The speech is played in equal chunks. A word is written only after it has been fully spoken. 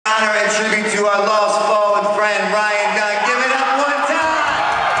honor and tribute to our lost fallen friend, Ryan Dunn. Give it up one time!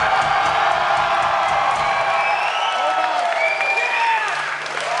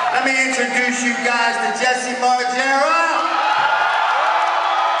 Let me introduce you guys to Jesse Margera.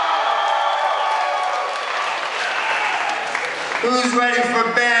 Who's ready for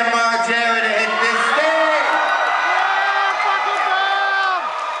Bam Margera to hit this stage?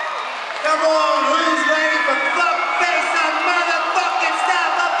 Come on, who's ready for Fuckface Unmotherfucking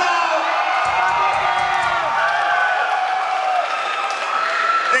Stoppable?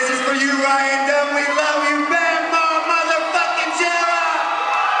 This is for you, Ryan Dunn. We love you, Bam Motherfucking Gera.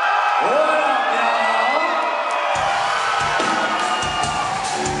 What up, y'all?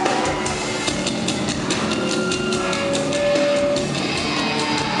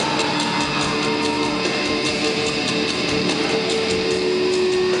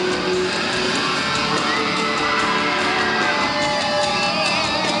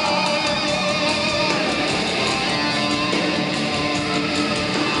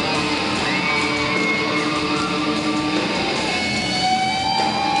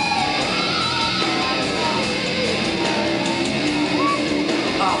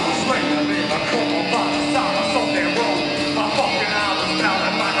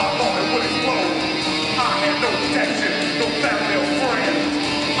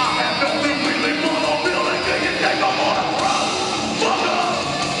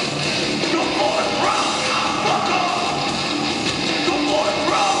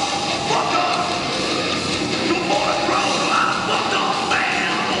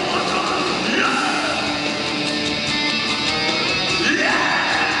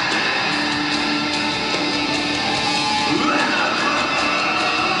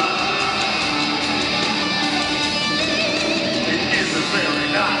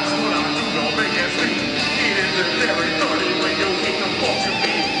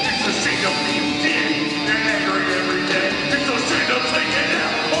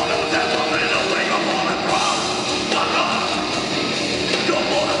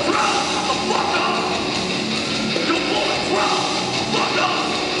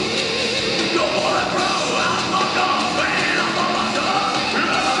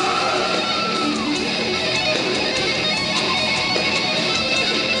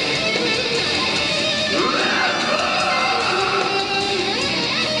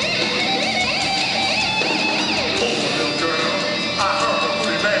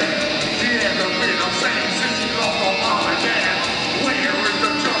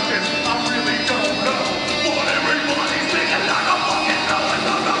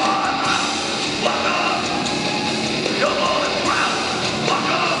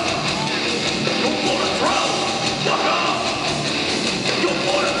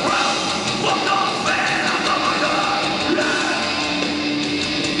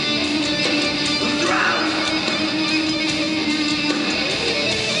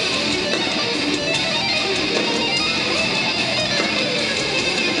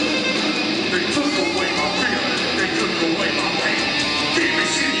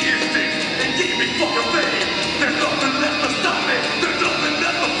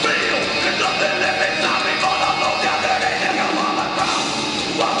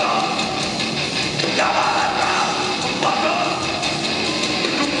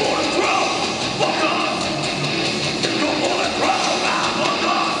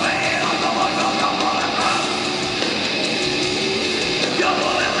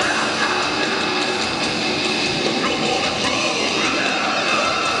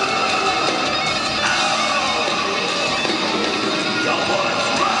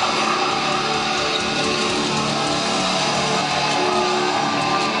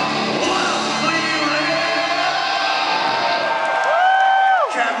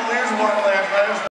 Cavaliers, Wonderland.